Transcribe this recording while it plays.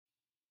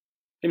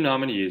Im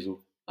Namen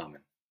Jesu.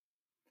 Amen.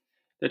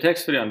 Der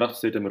Text für die Andacht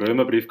steht im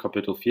Römerbrief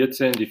Kapitel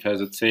 14, die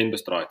Verse 10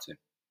 bis 13.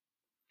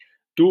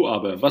 Du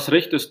aber, was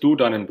richtest du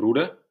deinen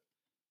Bruder?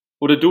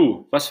 Oder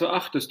du, was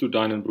verachtest du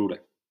deinen Bruder?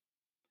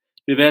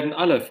 Wir werden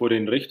alle vor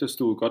den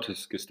Richterstuhl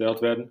Gottes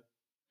gestellt werden.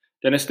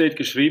 Denn es steht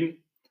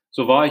geschrieben,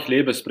 so wahr ich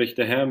lebe, spricht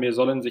der Herr, mir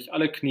sollen sich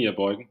alle Knie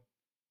beugen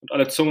und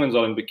alle Zungen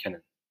sollen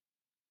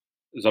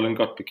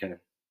Gott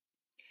bekennen.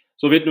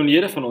 So wird nun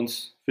jeder von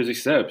uns für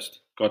sich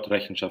selbst Gott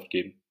Rechenschaft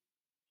geben.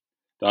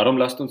 Darum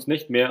lasst uns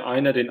nicht mehr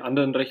einer den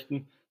anderen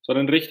richten,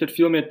 sondern richtet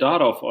vielmehr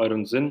darauf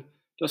euren Sinn,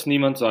 dass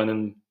niemand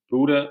seinem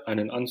Bruder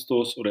einen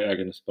Anstoß oder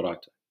Ärgernis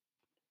bereitet.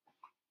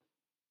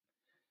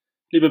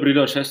 Liebe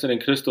Brüder und Schwestern in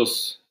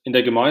Christus, in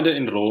der Gemeinde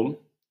in Rom,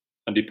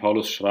 an die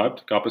Paulus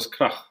schreibt, gab es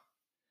Krach.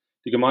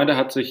 Die Gemeinde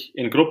hat sich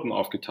in Gruppen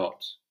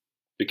aufgeteilt.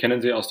 Wir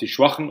kennen sie als die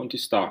Schwachen und die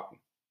Starken.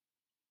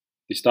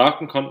 Die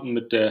Starken konnten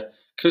mit der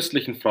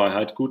christlichen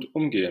Freiheit gut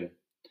umgehen.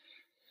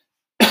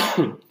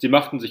 Sie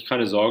machten sich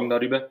keine Sorgen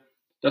darüber,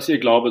 dass ihr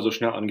Glaube so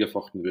schnell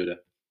angefochten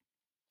würde.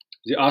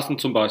 Sie aßen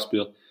zum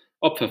Beispiel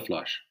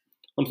Opferfleisch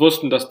und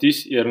wussten, dass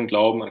dies ihren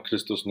Glauben an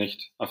Christus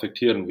nicht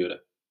affektieren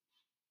würde.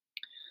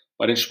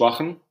 Bei den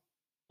Schwachen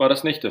war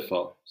das nicht der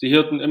Fall. Sie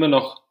hielten immer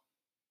noch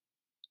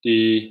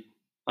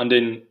an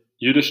den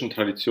jüdischen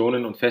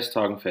Traditionen und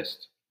Festtagen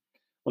fest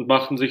und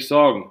machten sich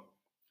Sorgen,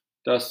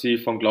 dass sie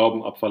vom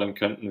Glauben abfallen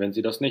könnten, wenn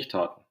sie das nicht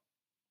taten.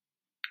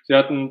 Sie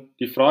hatten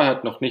die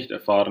Freiheit noch nicht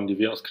erfahren, die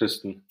wir als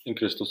Christen in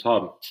Christus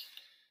haben.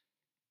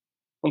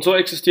 Und so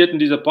existierten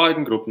diese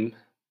beiden Gruppen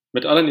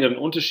mit allen ihren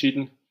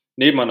Unterschieden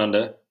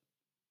nebeneinander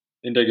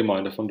in der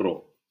Gemeinde von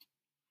Rom.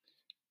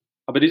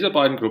 Aber diese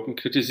beiden Gruppen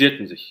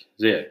kritisierten sich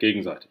sehr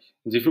gegenseitig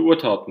und sie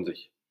verurteilten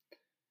sich.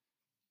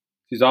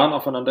 Sie sahen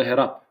aufeinander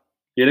herab.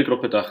 Jede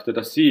Gruppe dachte,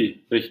 dass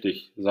sie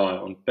richtig sei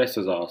und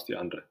besser sei als die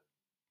andere.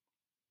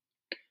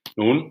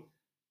 Nun,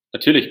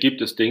 natürlich gibt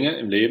es Dinge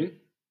im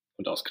Leben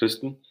und als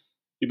Christen,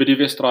 über die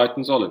wir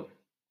streiten sollen.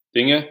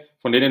 Dinge,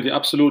 von denen wir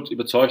absolut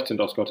überzeugt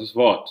sind aus Gottes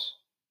Wort.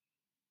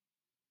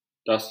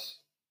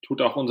 Das tut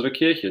auch unsere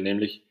Kirche,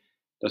 nämlich,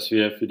 dass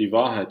wir für die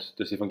Wahrheit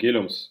des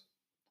Evangeliums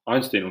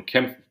einstehen und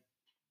kämpfen.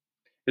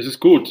 Es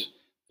ist gut,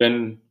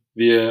 wenn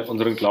wir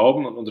unseren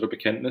Glauben und unser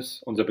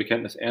Bekenntnis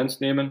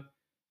ernst nehmen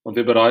und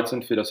wir bereit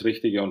sind, für das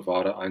Richtige und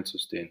Wahre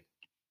einzustehen.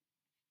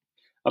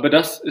 Aber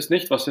das ist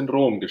nicht, was in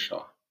Rom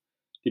geschah.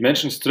 Die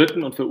Menschen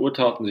stritten und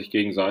verurteilten sich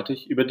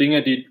gegenseitig über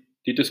Dinge, die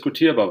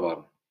diskutierbar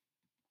waren.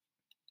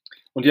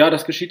 Und ja,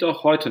 das geschieht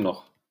auch heute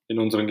noch in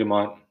unseren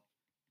Gemeinden.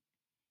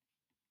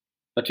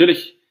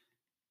 Natürlich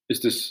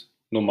ist es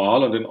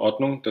normal und in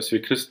Ordnung, dass wir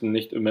Christen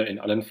nicht immer in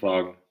allen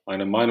Fragen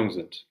einer Meinung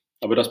sind.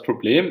 Aber das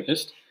Problem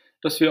ist,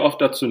 dass wir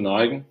oft dazu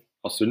neigen,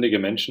 als sündige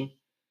Menschen,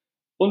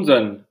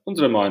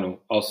 unsere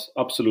Meinung als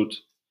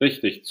absolut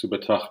richtig zu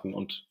betrachten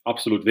und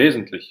absolut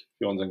wesentlich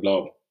für unseren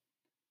Glauben.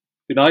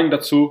 Wir neigen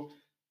dazu,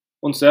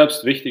 uns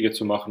selbst wichtiger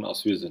zu machen,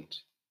 als wir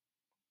sind.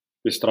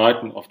 Wir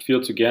streiten oft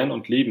viel zu gern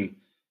und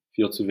lieben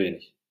viel zu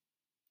wenig.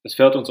 Es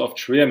fällt uns oft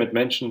schwer, mit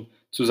Menschen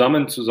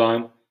zusammen zu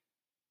sein,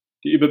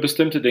 die über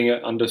bestimmte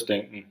Dinge anders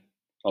denken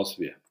als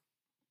wir.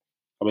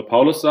 Aber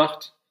Paulus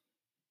sagt,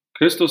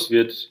 Christus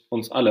wird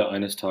uns alle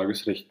eines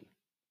Tages richten.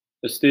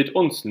 Es steht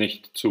uns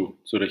nicht zu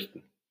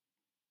richten.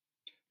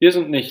 Wir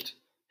sind nicht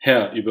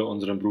Herr über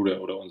unseren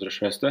Bruder oder unsere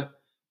Schwester,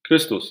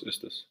 Christus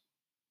ist es.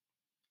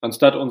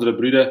 Anstatt unsere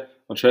Brüder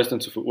und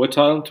Schwestern zu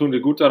verurteilen, tun wir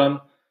gut daran,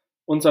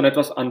 uns an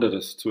etwas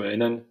anderes zu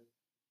erinnern,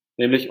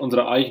 nämlich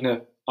unsere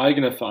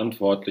eigene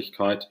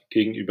Verantwortlichkeit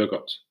gegenüber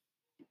Gott.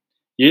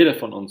 Jeder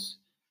von uns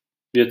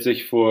wird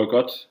sich vor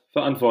Gott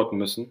verantworten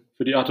müssen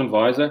für die Art und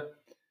Weise,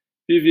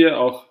 wie wir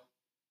auch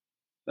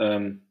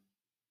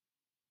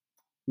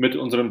mit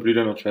unseren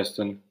Brüdern und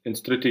Schwestern in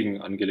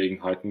strittigen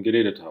Angelegenheiten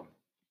geredet haben.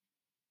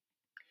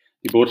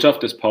 Die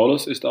Botschaft des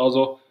Paulus ist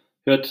also,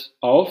 hört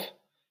auf,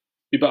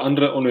 über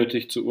andere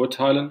unnötig zu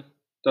urteilen,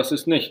 das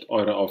ist nicht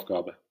eure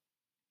Aufgabe.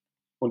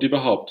 Und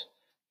überhaupt,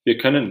 wir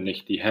können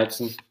nicht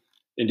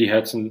in die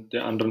Herzen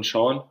der anderen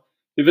schauen,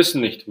 wir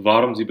wissen nicht,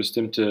 warum sie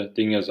bestimmte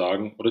Dinge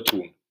sagen oder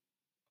tun.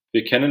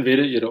 Wir kennen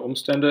weder ihre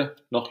Umstände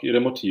noch ihre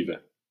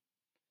Motive.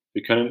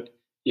 Wir können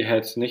ihr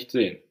Herz nicht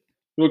sehen.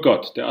 Nur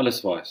Gott, der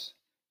alles weiß,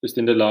 ist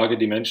in der Lage,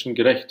 die Menschen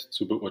gerecht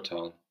zu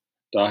beurteilen.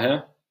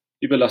 Daher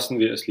überlassen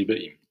wir es lieber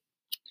ihm.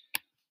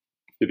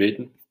 Wir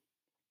beten.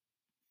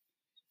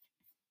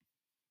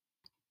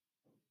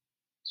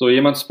 So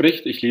jemand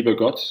spricht, ich liebe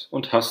Gott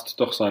und hasst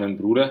doch seinen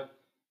Bruder,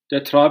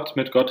 der treibt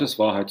mit Gottes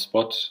Wahrheit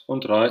Spott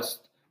und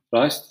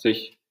reißt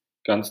sich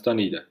ganz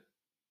danieder.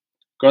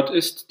 Gott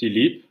ist die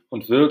Lieb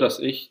und will, dass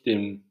ich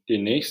den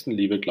Nächsten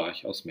liebe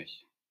gleich als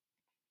mich.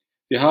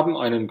 Wir haben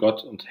einen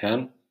Gott und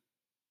Herrn,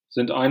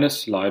 sind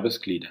eines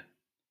Leibes Glieder.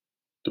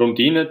 Drum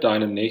diene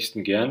deinem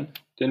Nächsten gern,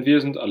 denn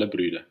wir sind alle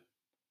Brüder.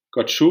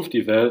 Gott schuf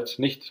die Welt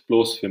nicht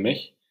bloß für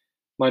mich,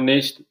 mein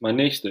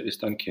Nächster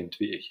ist ein Kind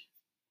wie ich.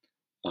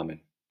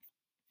 Amen.